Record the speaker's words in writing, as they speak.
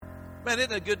Man,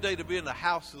 isn't it a good day to be in the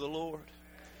house of the Lord?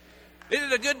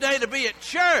 Isn't it a good day to be at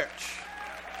church?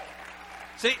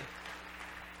 See,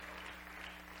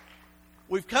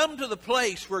 we've come to the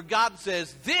place where God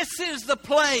says, this is the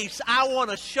place I want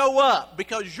to show up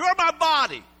because you're my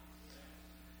body.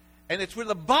 And it's when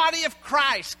the body of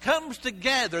Christ comes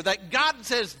together that God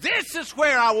says, this is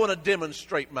where I want to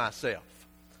demonstrate myself.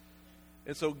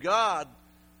 And so God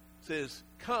says,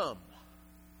 come.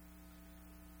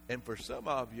 And for some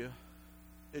of you,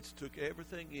 it's took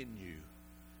everything in you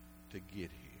to get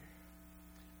here.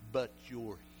 But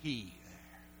you're here.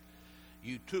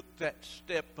 You took that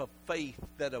step of faith,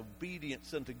 that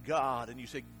obedience unto God, and you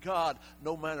said, God,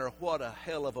 no matter what a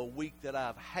hell of a week that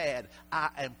I've had, I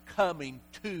am coming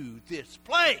to this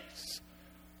place.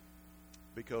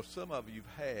 Because some of you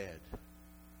have had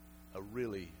a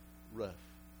really rough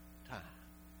time.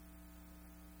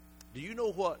 Do you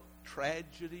know what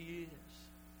tragedy is?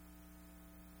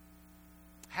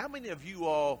 How many of you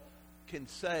all can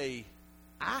say,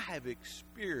 I have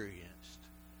experienced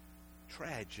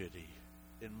tragedy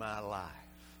in my life?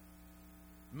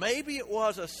 Maybe it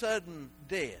was a sudden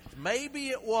death. Maybe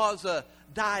it was a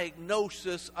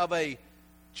diagnosis of a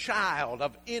child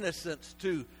of innocence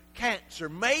to cancer.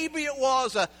 Maybe it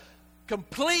was a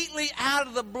completely out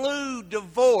of the blue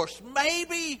divorce.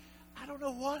 Maybe, I don't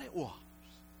know what it was.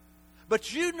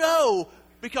 But you know,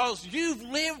 because you've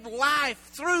lived life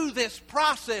through this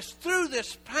process, through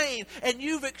this pain, and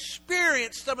you've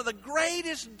experienced some of the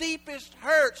greatest, deepest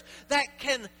hurts that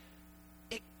can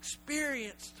be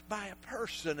experienced by a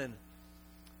person, and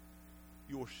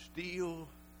you're still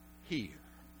here.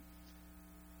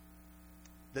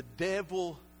 The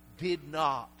devil did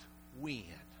not win.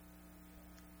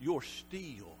 You're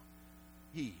still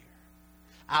here.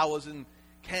 I was in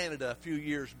Canada a few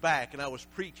years back, and I was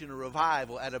preaching a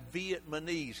revival at a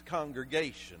Vietnamese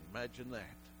congregation. Imagine that.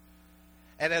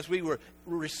 And as we were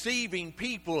receiving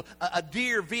people, a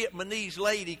dear Vietnamese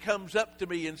lady comes up to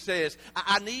me and says,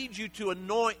 I need you to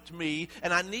anoint me,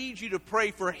 and I need you to pray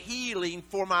for healing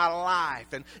for my life.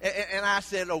 And I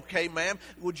said, okay, ma'am,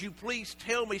 would you please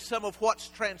tell me some of what's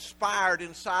transpired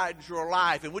inside your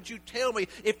life? And would you tell me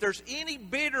if there's any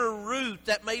bitter root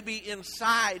that may be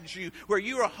inside you where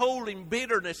you are holding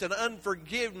bitterness and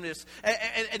unforgiveness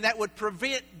and that would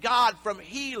prevent God from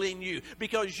healing you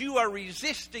because you are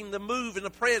resisting the move in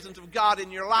the presence of God in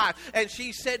your life. And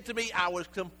she said to me, I was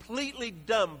completely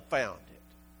dumbfounded.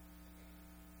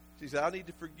 She said, I need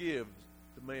to forgive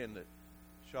the man that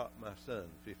shot my son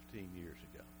 15 years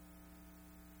ago.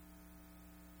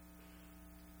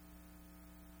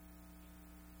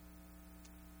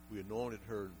 We anointed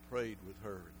her and prayed with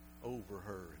her and over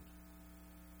her. And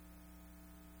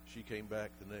she came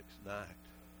back the next night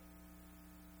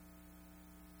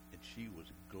and she was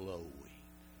glowing.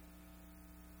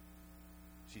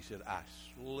 She said, I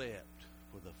slept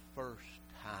for the first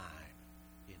time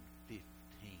in 15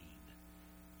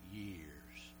 years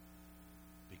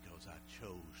because I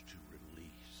chose to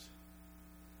release.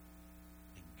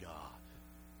 And God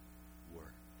worked.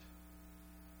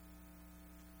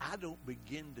 I don't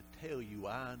begin to tell you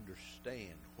I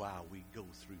understand why we go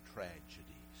through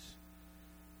tragedies.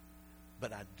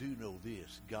 But I do know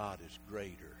this, God is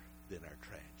greater than our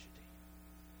tragedy.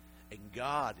 And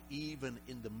God, even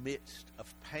in the midst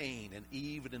of pain, and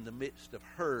even in the midst of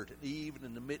hurt, and even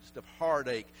in the midst of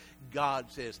heartache, God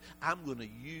says, I'm going to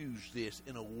use this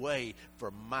in a way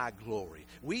for my glory.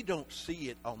 We don't see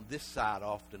it on this side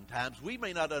oftentimes. We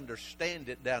may not understand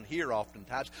it down here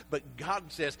oftentimes, but God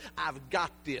says, I've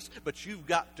got this, but you've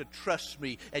got to trust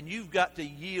me, and you've got to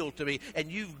yield to me,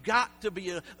 and you've got to be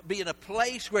in a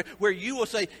place where you will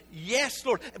say, yes,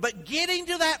 Lord. But getting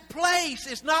to that place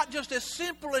is not just as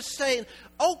simple as saying,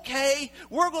 okay,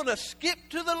 we're going to skip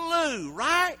to the loo,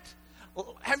 right?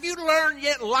 Have you learned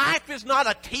yet life is not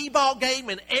a t-ball game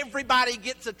and everybody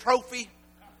gets a trophy?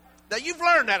 Now, you've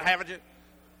learned that, haven't you?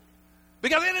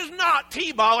 Because it is not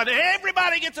t-ball and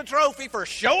everybody gets a trophy for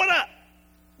showing up.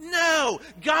 No,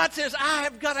 God says, I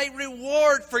have got a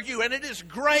reward for you, and it is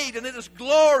great, and it is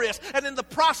glorious. And in the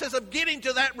process of getting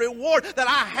to that reward that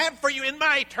I have for you in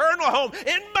my eternal home,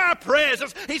 in my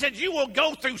presence, He said, you will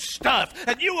go through stuff,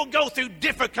 and you will go through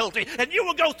difficulty, and you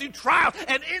will go through trials.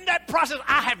 And in that process,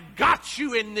 I have got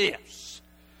you in this.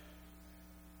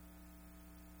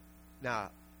 Now,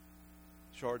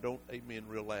 sure, don't amen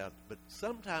real loud, but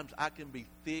sometimes I can be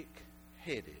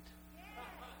thick-headed.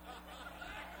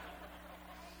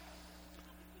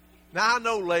 Now, I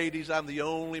know, ladies, I'm the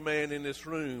only man in this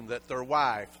room that their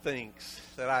wife thinks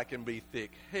that I can be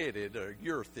thick-headed, or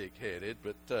you're thick-headed,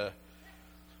 but,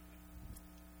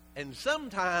 and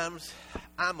sometimes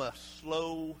I'm a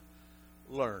slow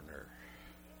learner.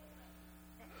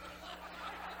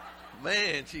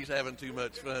 Man, she's having too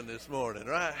much fun this morning,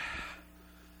 right?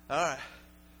 All right.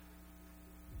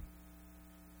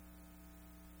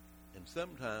 And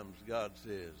sometimes God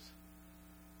says,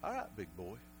 all right, big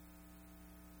boy,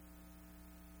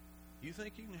 you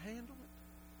think you can handle it?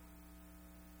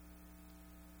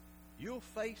 You'll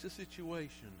face a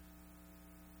situation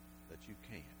that you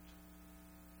can't.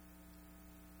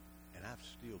 And I've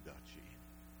still got you in it.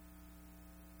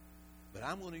 But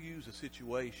I'm going to use a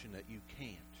situation that you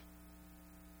can't,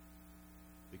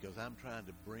 because I'm trying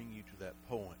to bring you to that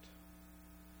point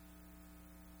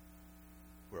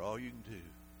where all you can do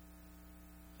is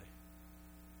say,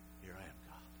 here I am,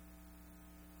 God.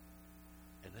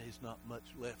 And there's not much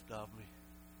left of me.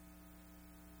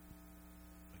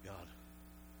 But God,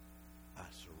 I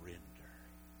surrender.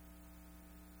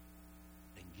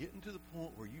 And getting to the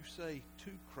point where you say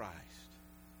to Christ,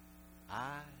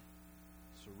 I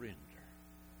surrender.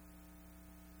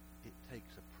 It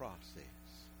takes a process.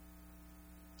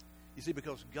 You see,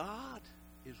 because God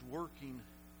is working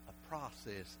a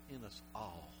process in us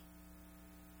all.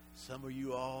 Some of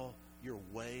you all, you're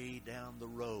way down the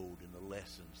road in the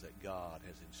lessons that God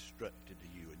has instructed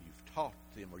to you, and you've taught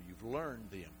them or you've learned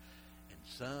them. And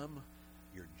some,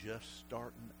 you're just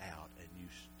starting out and you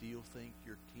still think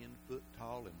you're 10 foot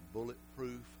tall and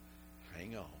bulletproof.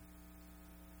 Hang on.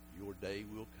 Your day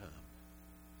will come.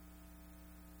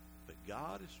 But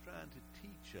God is trying to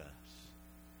teach us.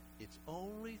 It's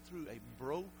only through a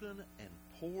broken and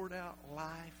poured out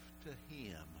life to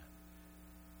Him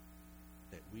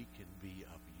that we can be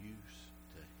of use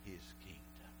to His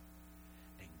kingdom.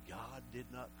 And God did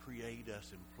not create us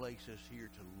and place us here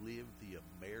to live the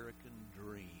American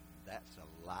dream. That's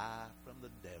a lie from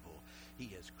the devil.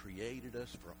 He has created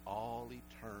us for all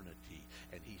eternity.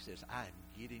 And He says, I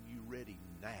am getting you ready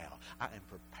now. I am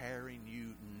preparing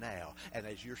you now. And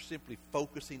as you're simply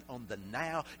focusing on the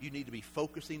now, you need to be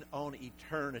focusing on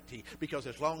eternity. Because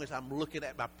as long as I'm looking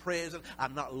at my present,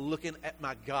 I'm not looking at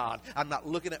my God. I'm not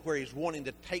looking at where He's wanting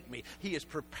to take me. He is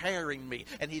preparing me.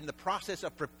 And in the process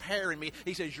of preparing me,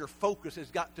 He says, your focus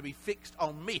has got to be fixed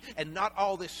on me and not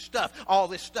all this stuff. All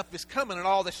this stuff is coming and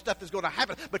all this stuff is going to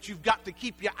happen. But you've got to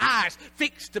keep your eyes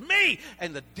fixed to me.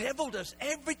 And the devil does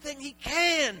everything he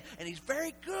can. And he's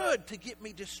very good to get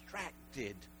me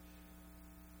distracted.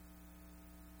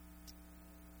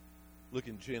 Look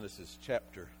in Genesis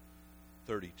chapter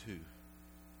 32.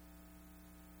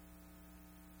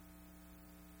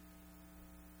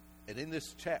 And in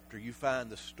this chapter you find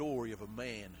the story of a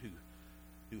man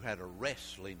who had a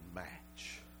wrestling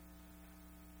match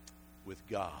with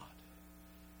God.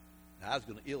 Now, I was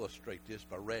going to illustrate this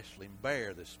by wrestling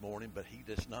Bear this morning, but he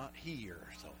does not hear.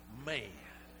 So, man,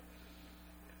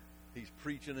 he's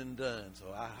preaching and done. So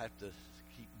I have to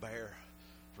keep Bear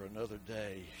for another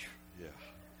day. Yeah.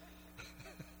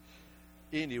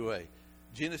 Anyway,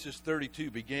 Genesis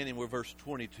 32, beginning with verse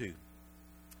 22.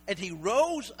 And he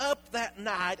rose up that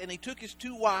night, and he took his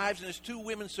 2 wives and his 2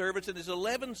 women servants and his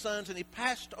 11 sons, and he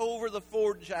passed over the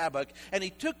ford Jabbok. And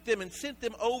he took them and sent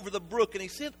them over the brook, and he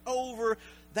sent over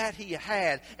that he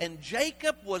had. And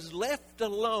Jacob was left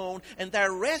alone, and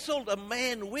there wrestled a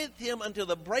man with him until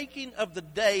the breaking of the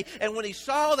day. And when he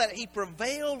saw that he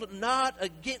prevailed not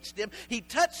against him, he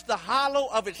touched the hollow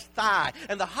of his thigh.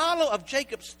 And the hollow of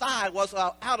Jacob's thigh was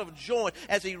out of joint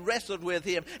as he wrestled with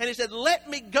him. And he said, let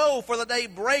me go, for the day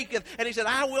breaketh. And he said,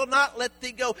 I will not let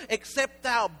thee go, except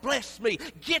thou bless me.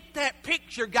 Get that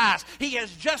picture, guys. He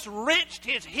has just wrenched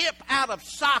his hip out of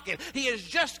socket. He has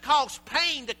just caused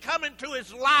pain to come into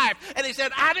his life. And he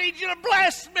said, I need you to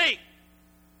bless me.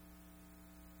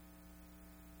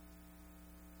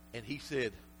 And he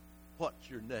said, what's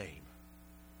your name?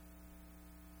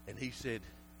 And he said,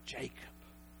 Jacob.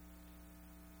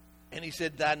 And he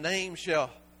said, thy name shall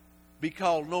be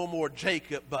called no more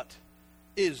Jacob, but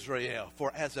Israel.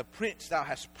 For as a prince thou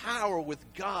hast power with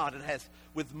God and hast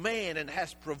with man and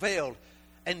hast prevailed.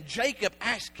 And Jacob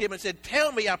asked him and said,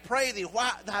 tell me, I pray thee,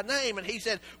 why thy name? And he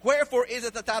said, wherefore is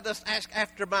it that thou dost ask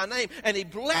after my name? And he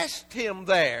blessed him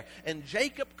there. And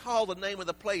Jacob called the name of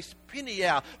the place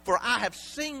Peniel, for I have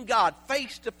seen God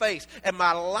face to face, and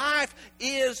my life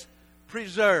is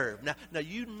preserved. Now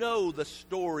you know the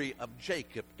story of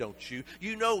Jacob, don't you?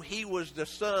 You know he was the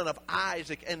son of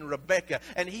Isaac and Rebekah,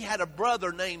 and he had a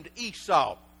brother named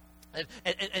Esau.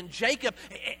 And Jacob,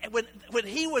 when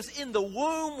he was in the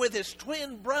womb with his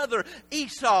twin brother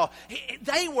Esau,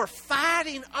 they were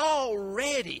fighting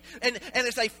already. And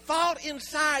as they fought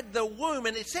inside the womb,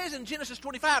 and it says in Genesis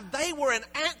 25, they were an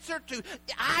answer to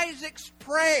Isaac's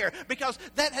prayer because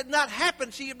that had not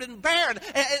happened. She had been barren.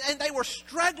 And they were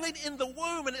struggling in the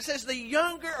womb. And it says the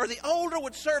younger or the older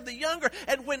would serve the younger.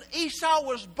 And when Esau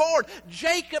was born,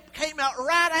 Jacob came out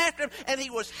right after him, and he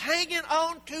was hanging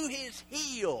on to his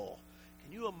heel.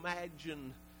 Can you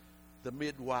imagine the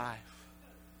midwife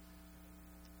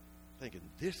thinking,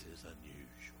 this is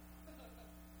unusual?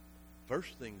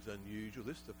 First thing's unusual.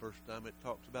 This is the first time it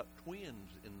talks about twins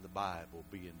in the Bible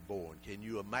being born. Can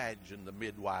you imagine the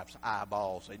midwife's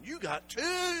eyeball saying, you got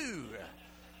two?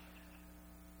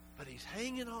 But he's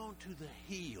hanging on to the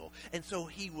heel. And so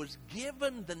he was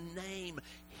given the name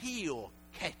heel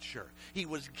catcher. He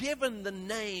was given the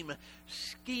name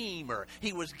schemer.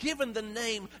 He was given the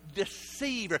name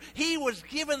deceiver. He was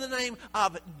given the name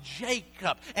of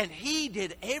Jacob. And he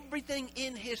did everything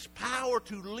in his power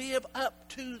to live up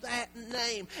to that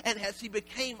name. And as he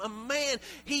became a man,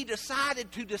 he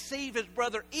decided to deceive his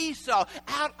brother Esau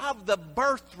out of the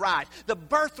birthright. The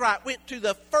birthright went to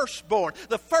the firstborn.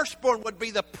 The firstborn would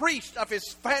be the priest of his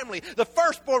family. The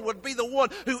firstborn would be the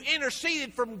one who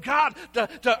interceded from God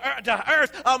to earth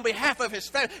on behalf of his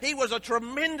family. He was a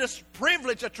tremendous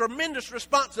privilege, a tremendous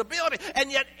responsibility.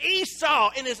 And yet Esau,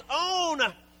 in his own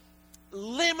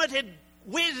limited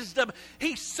wisdom,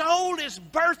 he sold his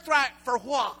birthright for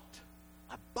what?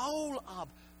 A bowl of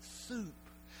soup.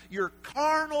 Your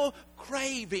carnal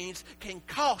cravings can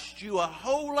cost you a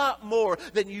whole lot more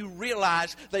than you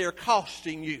realize they are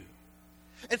costing you.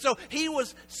 And so he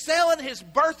was selling his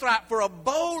birthright for a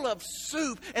bowl of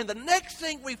soup. And the next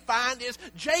thing we find is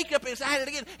Jacob is at it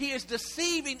again. He is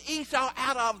deceiving Esau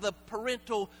out of the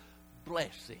parental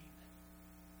blessing.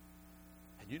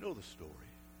 And you know the story.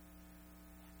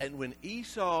 And when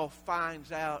Esau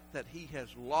finds out that he has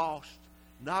lost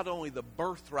not only the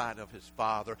birthright of his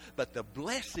father, but the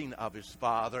blessing of his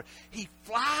father, he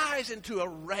flies into a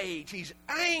rage. He's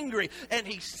angry, and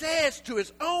he says to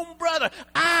his own brother,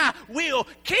 I will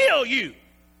kill you.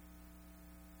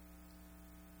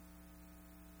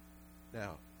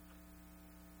 Now,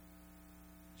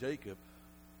 Jacob,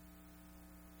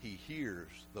 he hears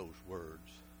those words,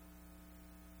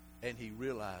 and he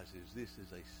realizes this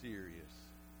is a serious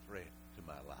threat to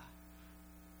my life.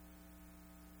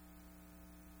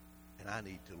 And I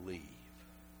need to leave.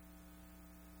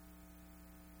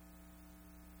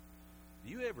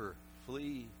 Do you ever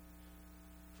flee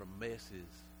from messes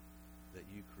that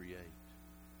you create?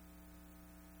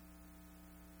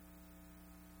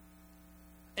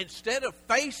 Instead of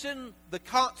facing the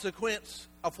consequence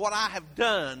of what I have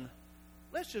done,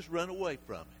 let's just run away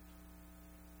from it.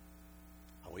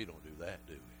 Oh, we don't do that,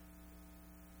 do we?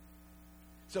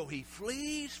 So he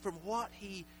flees from what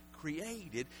he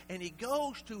created, and he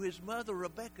goes to his mother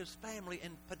Rebekah's family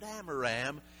in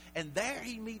Padamaram, and there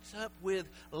he meets up with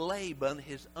Laban,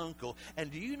 his uncle.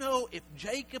 And do you know, if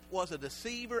Jacob was a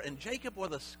deceiver and Jacob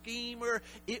was a schemer,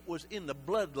 it was in the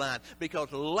bloodline,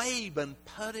 because Laban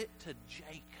put it to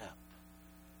Jacob.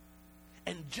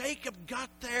 And Jacob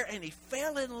got there and he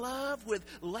fell in love with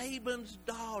Laban's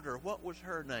daughter. What was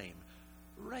her name?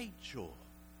 Rachel.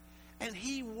 And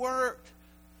he worked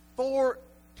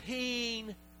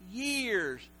 14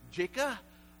 years, Jicka,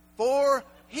 for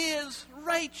his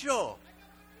Rachel.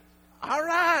 All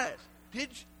right.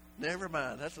 Never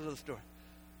mind. That's another story.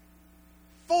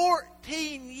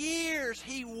 14 years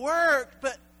he worked,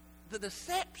 but the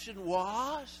deception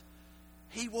was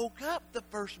he woke up the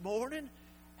first morning,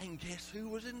 and guess who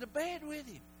was in the bed with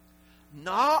him?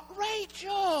 Not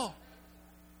Rachel.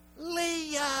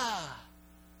 Leah.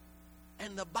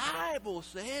 And the Bible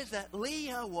says that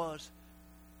Leah was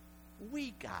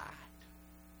weak-eyed.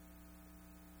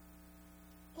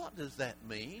 What does that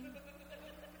mean?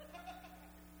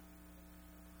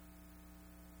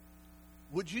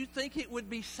 Would you think it would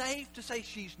be safe to say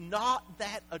she's not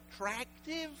that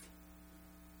attractive?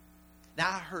 Now,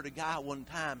 I heard a guy one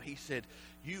time, he said,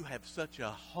 you have such a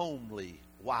homely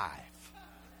wife.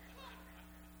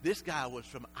 This guy was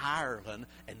from Ireland,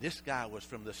 and this guy was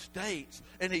from the States,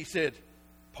 and he said,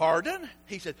 pardon?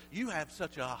 He said, you have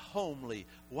such a homely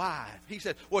wife. He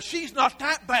said, well, she's not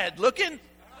that bad looking.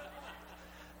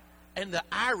 And the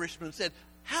Irishman said,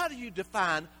 how do you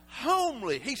define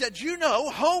homely? He said, you know,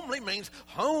 homely means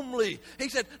homely. He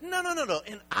said, no.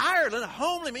 In Ireland,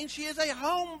 homely means she is a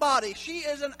homebody. She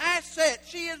is an asset.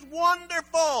 She is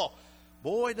wonderful.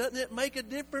 Boy, doesn't it make a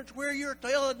difference where you're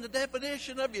telling the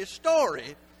definition of your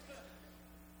story.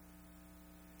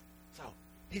 So,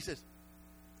 he says,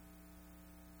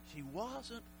 She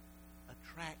wasn't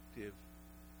attractive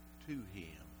to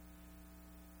him,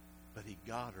 but he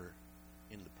got her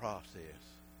in the process.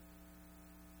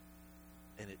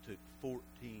 And it took 14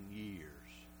 years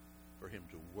for him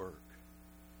to work.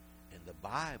 And the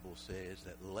Bible says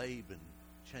that Laban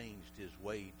changed his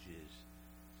wages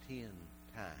 10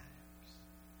 times.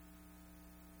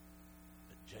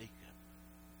 But Jacob,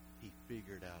 he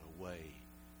figured out a way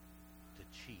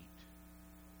to cheat,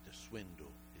 to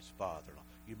swindle his father-in-law.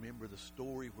 You remember the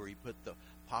story where he put the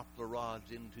poplar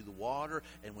rods into the water,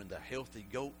 and when the healthy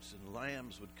goats and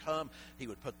lambs would come, he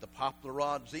would put the poplar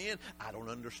rods in. I don't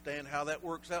understand how that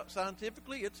works out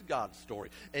scientifically. It's God's story.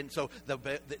 And so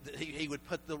he would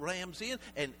put the rams in,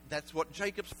 and that's what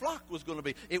Jacob's flock was going to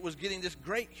be. It was getting this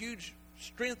great, huge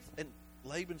strength, and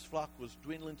Laban's flock was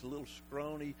dwindling to little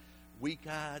scrawny,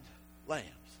 weak-eyed lambs.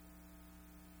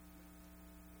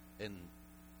 And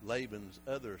Laban's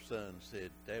other son said,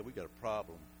 Dad, we got a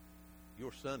problem.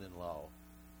 Your son-in-law.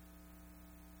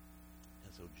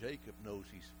 And so Jacob knows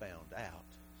he's found out.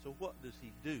 So what does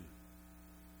he do?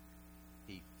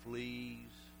 He flees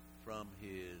from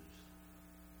his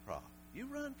problem. You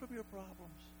run from your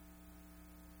problems.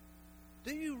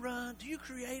 Do you run? Do you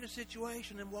create a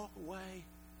situation and walk away?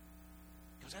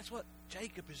 Because that's what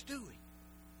Jacob is doing.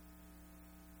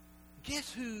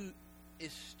 Guess who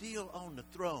is still on the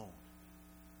throne?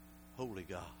 Holy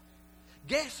God.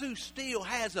 Guess who still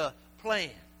has a plan?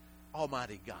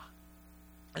 Almighty God.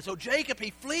 And so Jacob,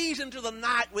 he flees into the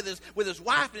night with his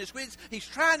wife and his kids. He's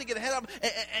trying to get ahead of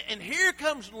them. And here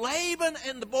comes Laban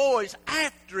and the boys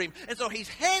after him. And so he's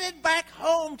headed back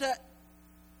home to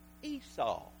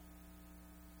Esau.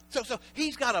 So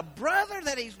he's got a brother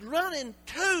that he's running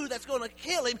to that's going to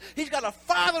kill him. He's got a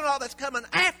father-in-law that's coming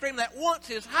after him that wants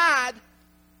his hide.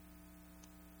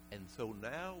 And so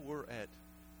now we're at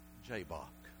Jabbok.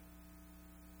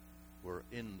 We're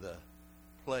in the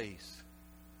place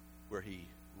where he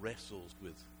wrestles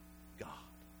with God.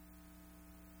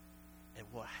 And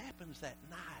what happens that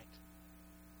night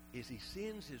is he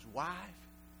sends his wife,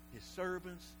 his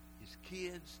servants, his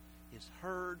kids, his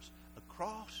herds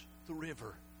across the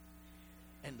river.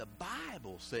 And the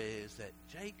Bible says that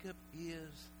Jacob is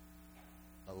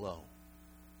alone.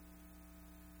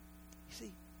 You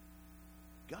see,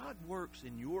 God works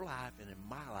in your life and in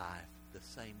my life the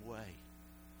same way.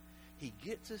 He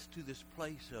gets us to this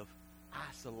place of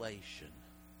isolation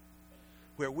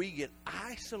where we get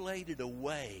isolated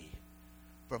away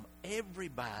from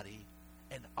everybody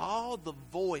and all the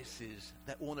voices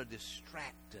that want to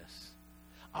distract us.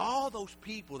 All those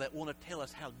people that want to tell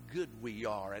us how good we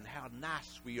are and how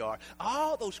nice we are.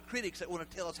 All those critics that want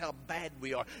to tell us how bad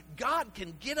we are. God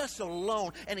can get us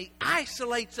alone, and He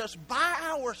isolates us by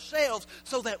ourselves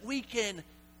so that we can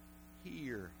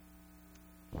hear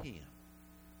Him.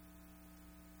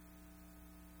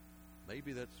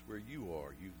 Maybe that's where you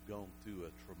are. You've gone through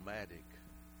a traumatic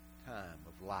time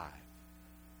of life.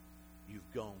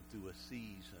 You've gone through a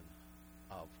season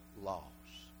of loss.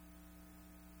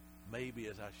 Maybe,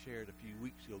 as I shared a few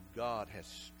weeks ago, God has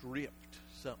stripped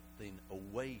something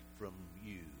away from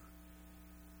you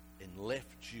and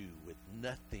left you with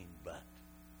nothing but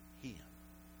Him.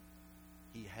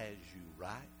 He has you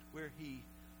right where He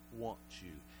wants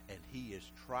you, and He is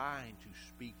trying to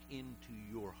speak into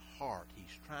your heart.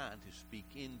 He's trying to speak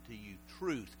into you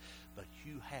truth, but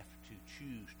you have to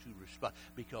choose to respond,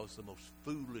 because the most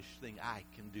foolish thing I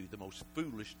can do, the most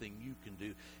foolish thing you can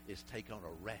do, is take on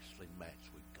a wrestling match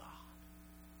with God.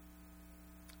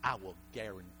 I will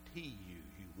guarantee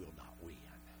you will not win.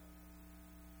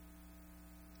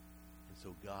 And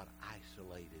so God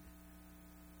isolated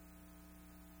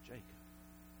Jacob.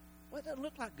 Well, it doesn't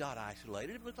look like God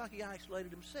isolated. It looked like He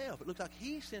isolated Himself. It looked like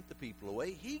He sent the people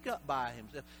away. He got by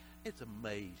Himself. It's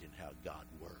amazing how God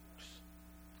works.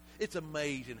 It's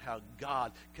amazing how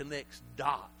God connects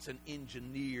dots and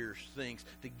engineers things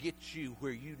to get you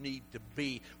where you need to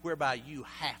be, whereby you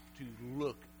have to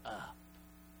look up.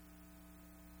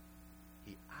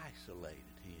 He isolated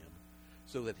him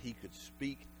so that He could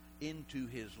speak into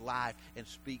his life and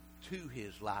speak to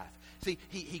his life. See,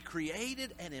 he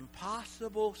created an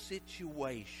impossible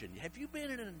situation. Have you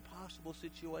been in an impossible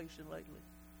situation lately?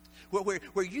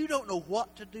 Where you don't know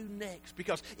what to do next,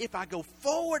 because if I go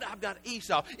forward, I've got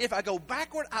Esau. If I go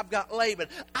backward, I've got Laban.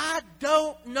 I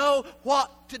don't know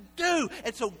what to do.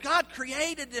 And so God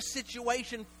created this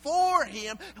situation for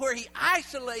him where He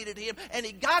isolated him, and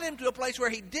He got him to a place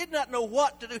where he did not know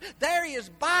what to do. There he is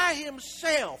by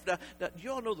himself. Now do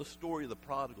you all know the story of the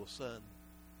prodigal son?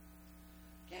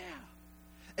 Yeah.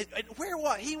 And where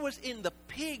was he? Was in the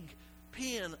pig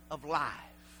pen of life.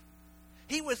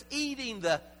 He was eating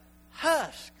the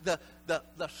husk, the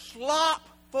slop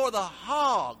for the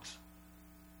hogs.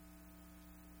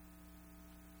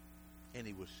 And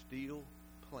he was still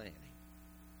planning.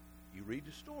 You read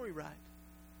the story right.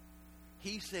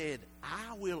 He said,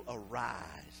 I will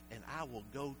arise and I will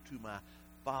go to my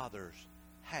father's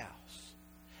house.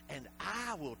 And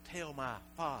I will tell my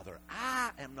father,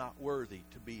 I am not worthy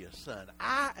to be a son.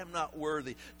 I am not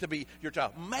worthy to be your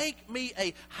child. Make me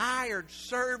a hired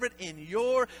servant in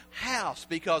your house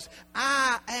because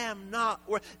I am not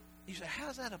worthy. You say,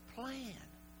 how's that a plan?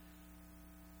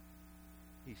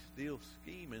 He's still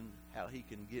scheming how he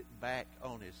can get back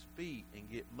on his feet and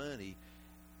get money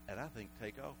and I think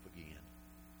take off again.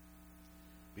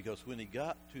 Because when he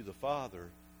got to the father,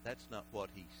 that's not what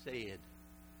he said.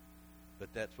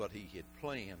 But that's what he had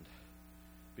planned.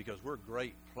 Because we're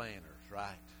great planners,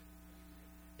 right?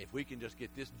 If we can just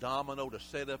get this domino to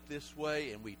set up this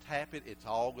way and we tap it, it's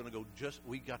all going to go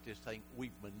we got this thing.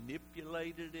 We've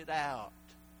manipulated it out.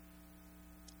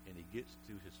 And he gets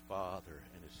to his father,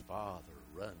 and his father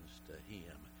runs to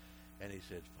him. And he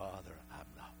said, Father, I'm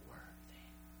not worthy.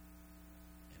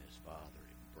 And his father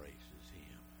embraces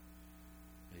him.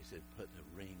 And he said, put a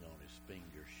ring on his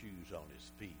finger, shoes on his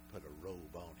feet, put a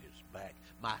robe on his back.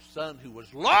 My son who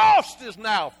was lost is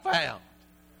now found.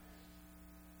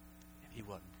 And he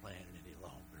wasn't planning any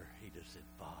longer. He just said,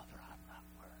 Father, I'm not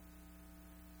worthy.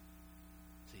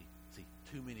 See,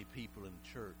 too many people in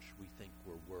church, we think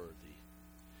we're worthy.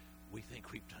 We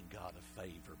think we've done God a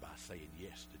favor by saying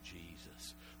yes to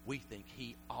Jesus. We think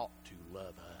he ought to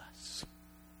love us.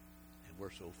 And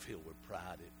we're so filled with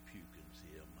pride it pukins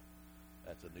him.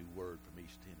 That's a new word from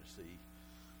East Tennessee.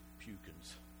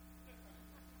 Pukins.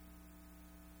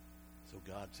 So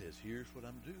God says, here's what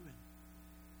I'm doing.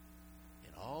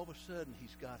 And all of a sudden,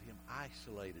 he's got him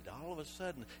isolated. All of a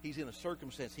sudden, he's in a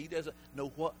circumstance. He doesn't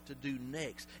know what to do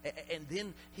next. And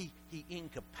then he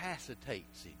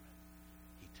incapacitates him.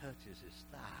 He touches his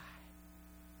thigh.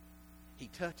 He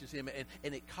touches him,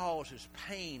 and it causes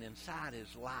pain inside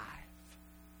his life.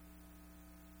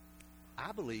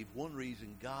 I believe one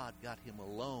reason God got him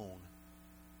alone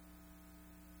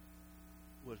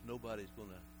was nobody's going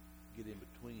to get in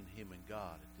between him and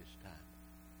God at this time.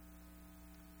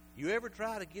 You ever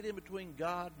try to get in between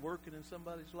God working in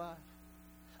somebody's life?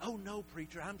 Oh, no,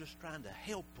 preacher, I'm just trying to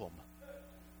help them.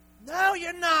 No,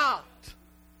 you're not.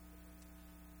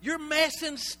 You're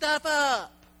messing stuff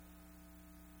up.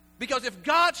 Because if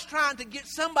God's trying to get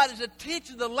somebody's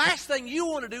attention, the last thing you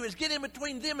want to do is get in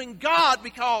between them and God,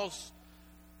 because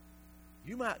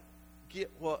you might get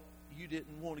what you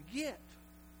didn't want to get.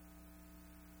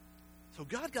 So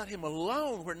God got him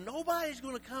alone where nobody's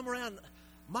going to come around.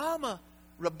 Mama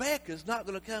Rebecca's not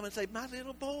going to come and say, my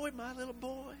little boy, my little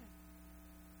boy.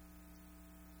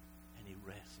 And he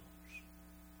wrestles.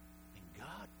 And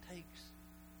God takes.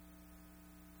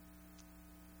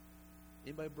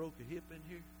 Anybody broke a hip in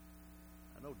here?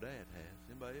 I know Dad has.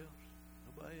 Anybody else?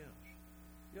 Nobody else.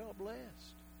 Y'all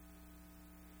blessed.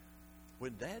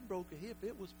 When Dad broke a hip,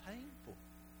 it was painful.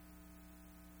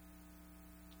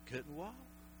 Couldn't walk.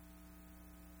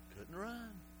 Couldn't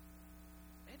run.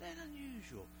 Ain't that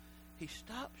unusual? He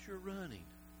stops your running.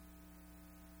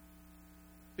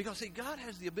 Because, see, God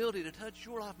has the ability to touch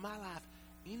your life, my life,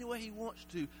 any way he wants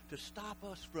to stop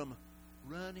us from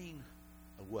running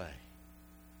away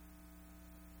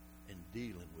and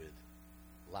dealing with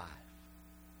life.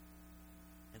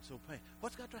 And so,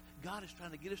 what's God trying? God is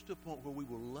trying to get us to a point where we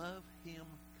will love him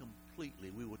completely.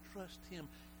 We will trust him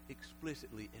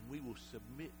explicitly, and we will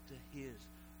submit to his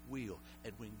will.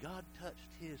 And when God touched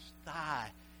his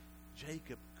thigh,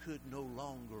 Jacob could no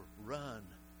longer run.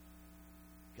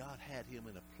 God had him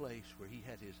in a place where he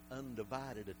had his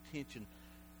undivided attention.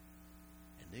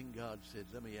 And then God said,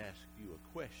 let me ask you a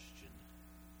question.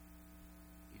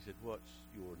 He said, what's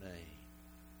your name?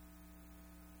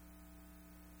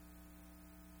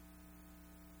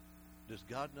 Does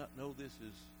God not know this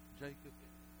is Jacob?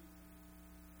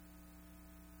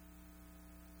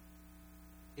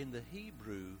 In the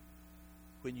Hebrew,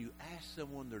 when you ask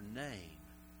someone their name,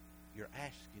 you're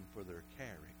asking for their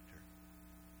character.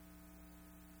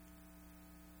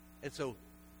 And so,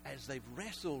 as they've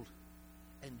wrestled,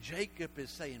 and Jacob is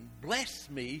saying, bless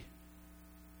me,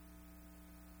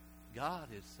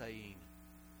 God is saying,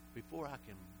 before I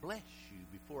can bless you,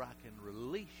 before I can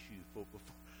release you,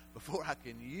 before I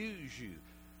can use you,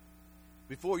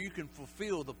 before you can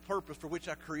fulfill the purpose for which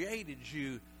I created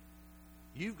you,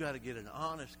 you've got to get an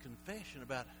honest confession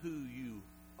about who you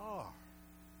are.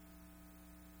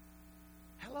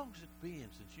 How long has it been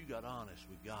since you got honest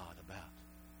with God about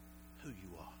who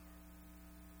you are?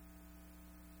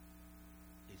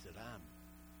 He said, I'm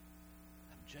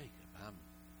Jacob.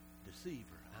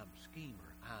 deceiver. I'm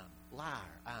schemer. I'm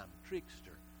liar. I'm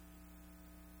trickster.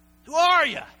 Who are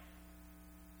you?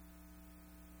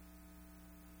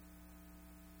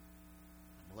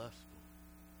 I'm lustful.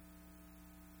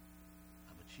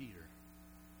 I'm a cheater.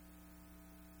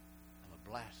 I'm a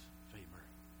blasphemer.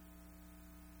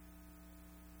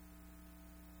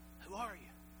 Who are you?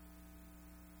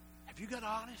 Have you got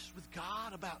honest with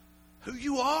God about who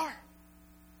you are?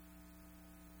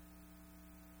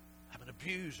 I'm an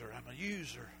abuser. I'm a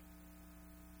user.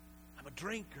 I'm a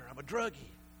drinker. I'm a druggie.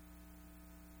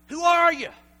 Who are you?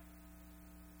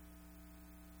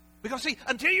 Because see,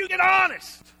 until you get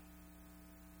honest,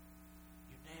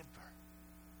 you never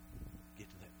get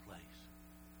to that place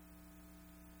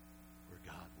where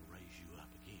God will raise you up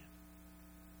again.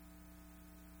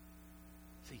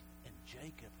 See, and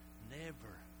Jacob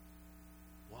never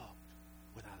walked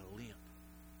without a limp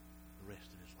the rest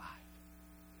of his life.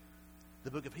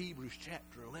 The book of Hebrews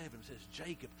chapter 11 says,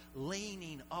 Jacob,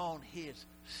 leaning on his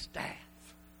staff,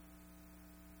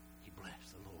 he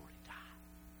blessed the Lord, he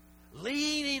died.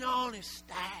 Leaning on his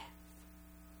staff.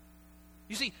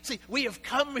 You see, we have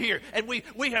come here and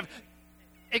we have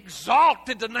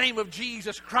exalted the name of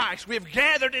Jesus Christ. We have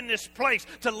gathered in this place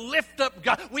to lift up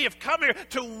God. We have come here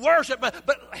to worship.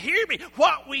 But hear me,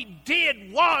 what we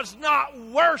did was not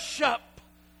worship.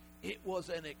 It was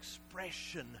an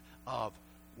expression of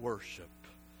worship.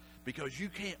 Because you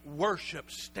can't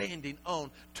worship standing on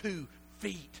 2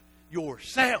 feet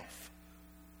yourself.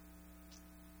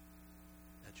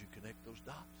 As you connect those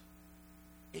dots.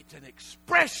 It's an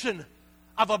expression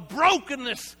of a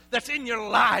brokenness that's in your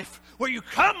life where you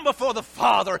come before the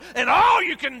Father and all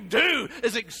you can do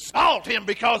is exalt Him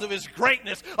because of His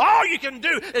greatness. All you can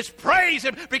do is praise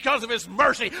Him because of His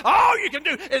mercy. All you can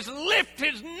do is lift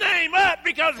His name up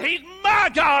because He's my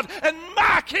God and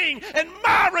my King and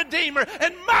my Redeemer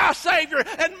and my Savior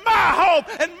and my hope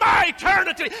and my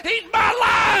eternity. He's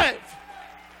my life.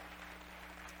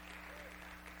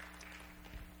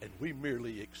 And we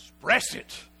merely express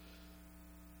it.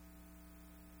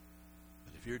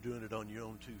 If you're doing it on your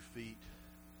own 2 feet,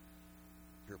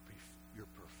 you're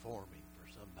performing for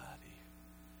somebody.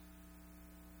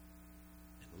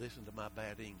 And listen to my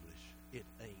bad English. It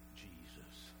ain't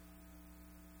Jesus.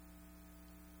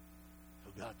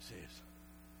 So God says,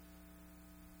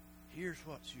 here's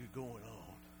what's going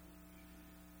on.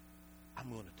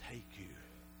 I'm going to take you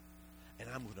and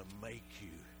I'm going to make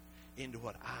you into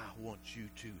what I want you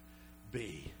to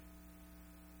be.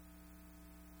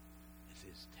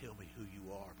 Is tell me who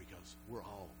you are, because we're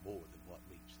all more than what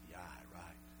meets the eye,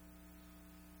 right?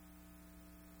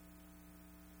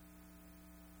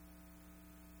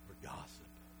 We're gossip.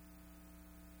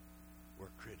 We're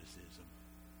criticism.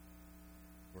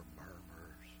 We're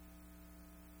murmurers.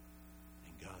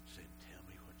 And God said, tell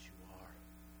me what you are.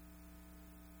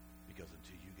 Because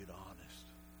until you get honest,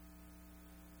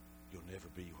 you'll never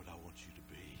be what I want you to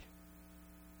be.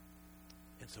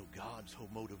 And so God's whole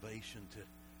motivation to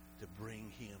bring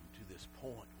him to this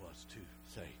point was to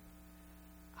say,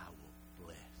 I will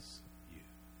bless you.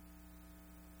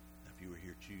 Now, if you were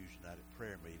here Tuesday night at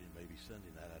prayer meeting, maybe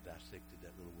Sunday night, I dissected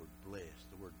that little word blessed.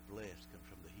 The word blessed comes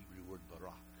from the Hebrew word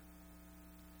barak.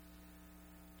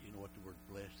 Do you know what the word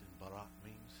blessed in barak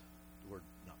means? The word,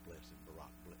 not blessed in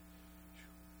barak,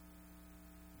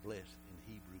 blessed in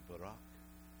Hebrew barak,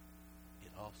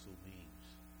 it also means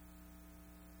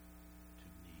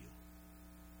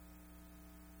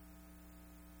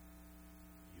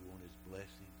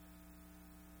blessing,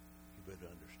 you better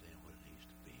understand what it means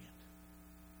to bend.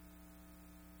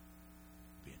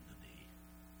 Bend the knee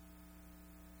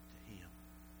to Him.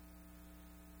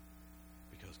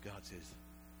 Because God says,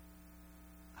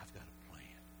 I've got a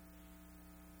plan.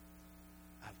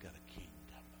 I've got a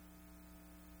kingdom.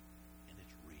 And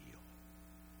it's real.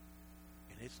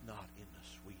 And it's not in the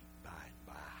sweet by and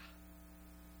by.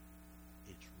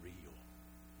 It's real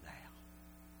now.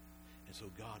 And so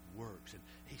God works. And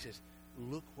He says,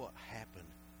 look what happened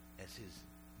as his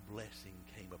blessing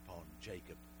came upon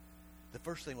Jacob. The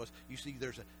first thing was, you see,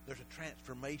 there's a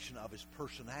transformation of his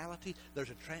personality. There's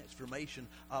a transformation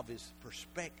of his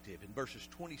perspective. In verses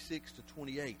 26 to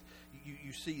 28,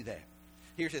 you see that.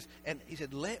 Here it says, and he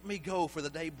said, let me go, for the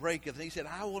day breaketh. And he said,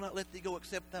 I will not let thee go,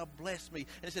 except thou bless me.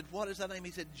 And he said, what is thy name?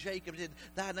 He said, Jacob. He said,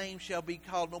 thy name shall be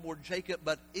called no more Jacob,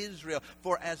 but Israel.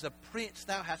 For as a prince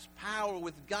thou hast power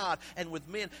with God, and with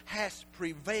men hast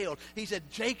prevailed. He said,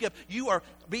 Jacob, you are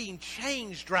being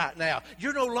changed right now.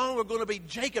 You're no longer going to be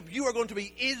Jacob. You are going to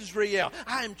be Israel.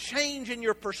 I am changing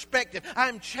your perspective.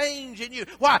 I'm changing you.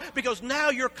 Why? Because now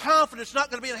your confidence is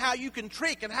not going to be in how you can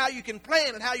trick, and how you can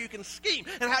plan, and how you can scheme,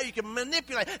 and how you can manipulate,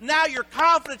 manipulate. Now your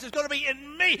confidence is going to be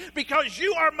in me because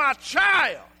you are my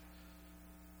child.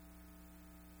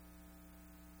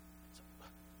 So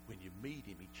when you meet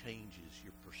him, he changes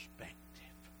your perspective.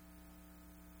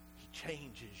 He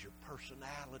changes your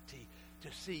personality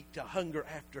to seek, to hunger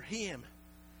after him.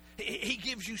 He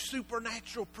gives you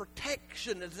supernatural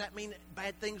protection. Does that mean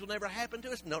bad things will never happen to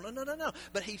us? No.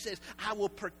 But he says, I will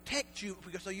protect you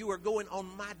because you are going on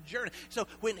my journey. So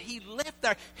when he left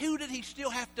there, who did he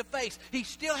still have to face? He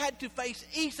still had to face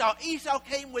Esau. Esau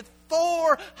came with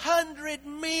 400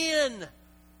 men.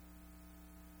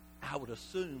 I would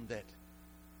assume that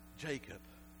Jacob,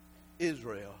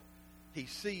 Israel, he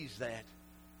sees that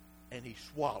and he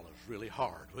swallows really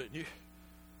hard, wouldn't you?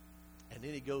 And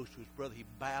then he goes to his brother. He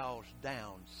bows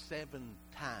down 7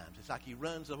 times. It's like he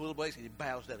runs a little ways and he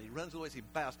bows down. He runs a little ways, he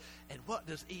bows. And what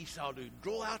does Esau do?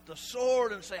 Draw out the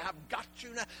sword and say, I've got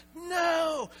you now.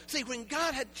 No! See, when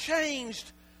God had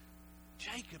changed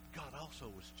Jacob, God also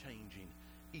was changing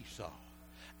Esau.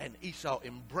 And Esau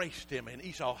embraced him, and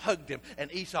Esau hugged him,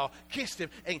 and Esau kissed him,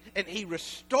 and he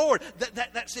restored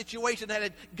that situation that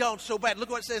had gone so bad. Look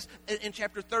what it says in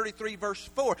chapter 33, verse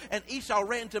 4. And Esau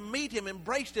ran to meet him,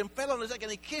 embraced him, fell on his neck,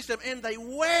 and he kissed him, and they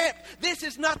wept. This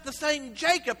is not the same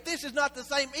Jacob. This is not the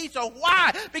same Esau.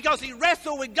 Why? Because he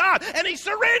wrestled with God, and he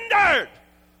surrendered.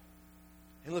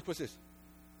 And look what it says.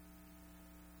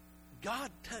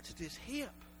 God touched his hip.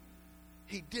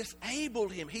 He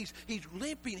disabled him. He's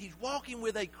limping. He's walking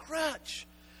with a crutch.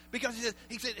 Because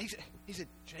he said,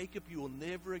 Jacob, you will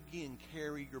never again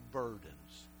carry your burdens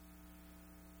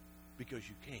because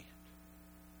you can't.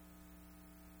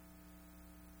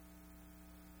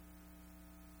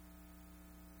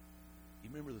 You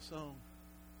remember the song?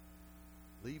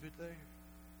 Leave it there.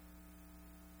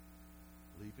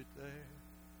 Leave it there.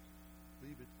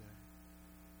 Leave it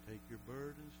there. Take your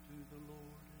burdens to the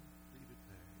Lord.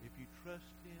 If you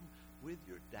trust him with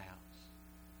your doubts,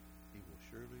 he will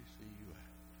surely see you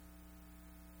out.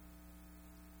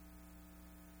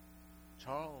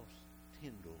 Charles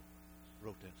Tyndall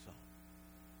wrote that song.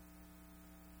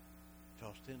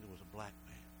 Charles Tyndall was a black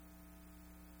man,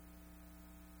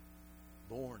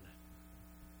 born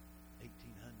in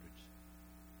 1800s.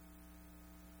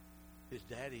 His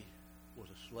daddy was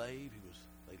a slave.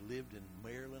 They lived in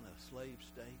Maryland, a slave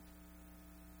state.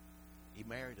 He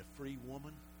married a free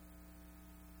woman,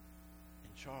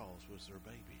 and Charles was their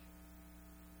baby.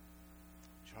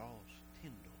 Charles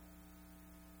Tyndall.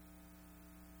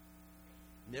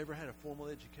 Never had a formal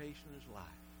education in his life.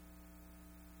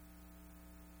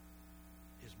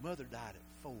 His mother died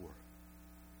at 4.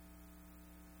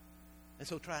 And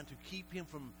so trying to keep him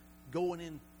from going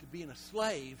into being a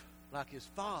slave like his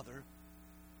father,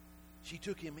 she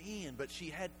took him in, but she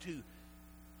had to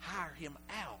hire him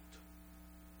out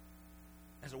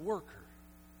as a worker.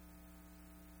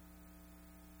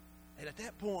 And at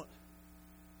that point,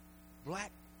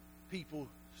 black people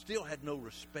still had no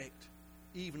respect,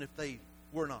 even if they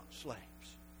were not slaves.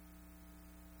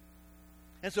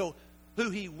 And so,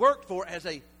 who he worked for as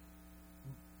a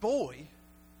boy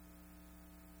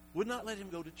would not let him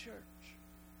go to church,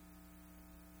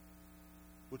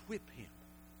 would whip him.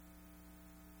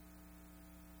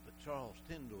 But Charles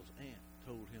Tyndall's aunt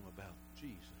told him about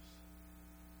Jesus.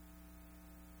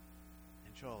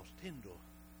 Charles Tyndall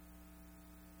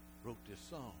wrote this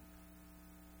song,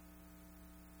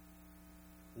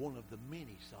 one of the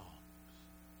many songs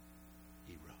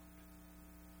he wrote.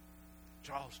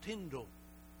 Charles Tyndall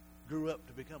grew up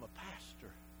to become a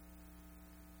pastor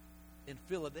in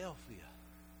Philadelphia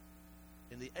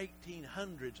in the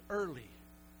 1800s, early,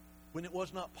 when it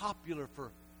was not popular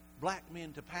for black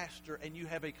men to pastor, and you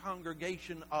have a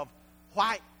congregation of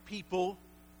white people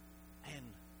and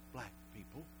black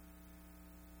people.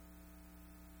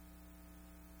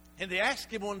 And they asked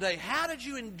him one day, how did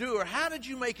you endure? How did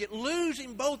you make it?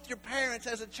 Losing both your parents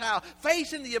as a child,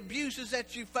 facing the abuses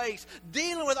that you faced,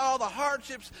 dealing with all the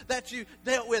hardships that you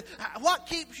dealt with. What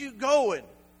keeps you going?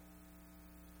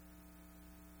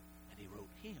 And he wrote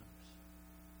hymns.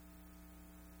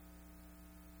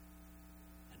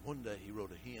 And one day he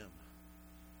wrote a hymn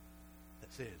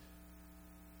that said,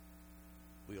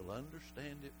 we'll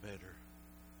understand it better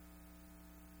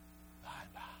by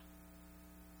and by.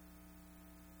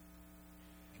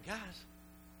 Guys,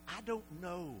 I don't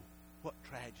know what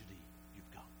tragedy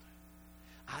you've gone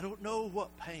through. I don't know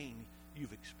what pain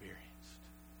you've experienced.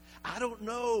 I don't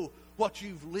know what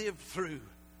you've lived through.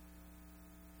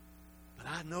 But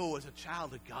I know as a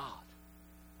child of God,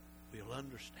 we'll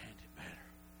understand it better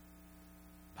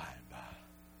by and by.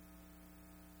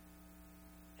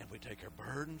 And we take our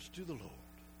burdens to the Lord,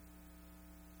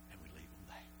 and we leave them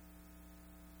there.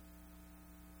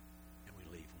 And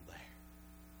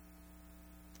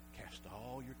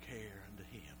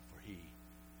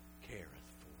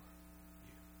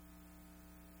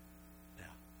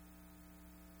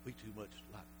We too much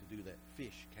like to do that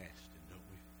fish casting, don't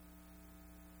we?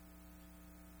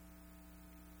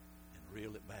 And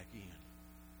reel it back in.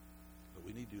 But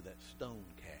we need to do that stone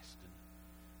casting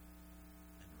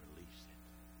and release it.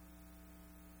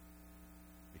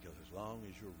 Because as long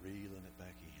as you're reeling it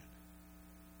back in,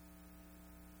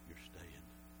 you're staying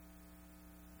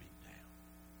beat down,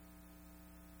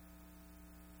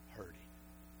 hurting,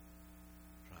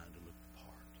 trying to look the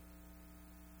part,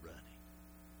 running.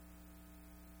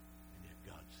 And yet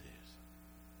God says,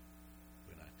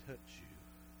 when I touch you,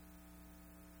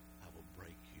 I will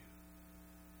break you.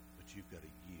 But you've got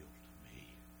to yield to me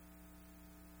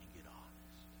and get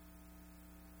honest.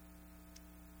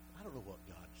 I don't know what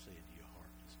God's saying to your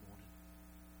heart this morning.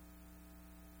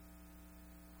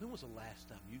 When was the last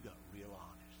time you got real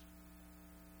honest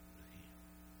with Him?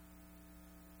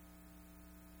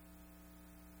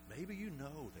 Maybe you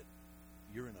know that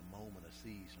you're in a moment, a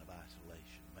season of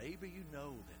isolation. Maybe you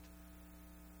know that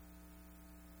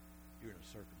you're in a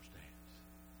circumstance.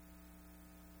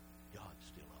 God's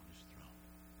still on His throne.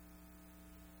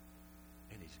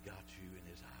 And He's got you in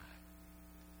His eye.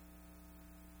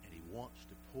 And He wants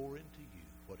to pour into you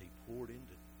what He poured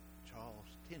into Charles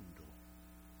Tyndall.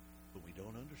 But we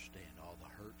don't understand all the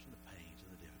hurts and the pains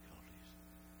and the difficulties.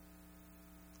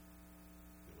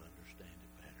 We'll understand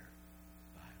it better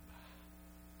by and by.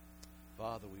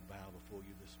 Father, we bow before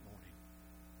you this morning.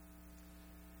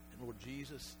 And Lord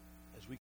Jesus, as we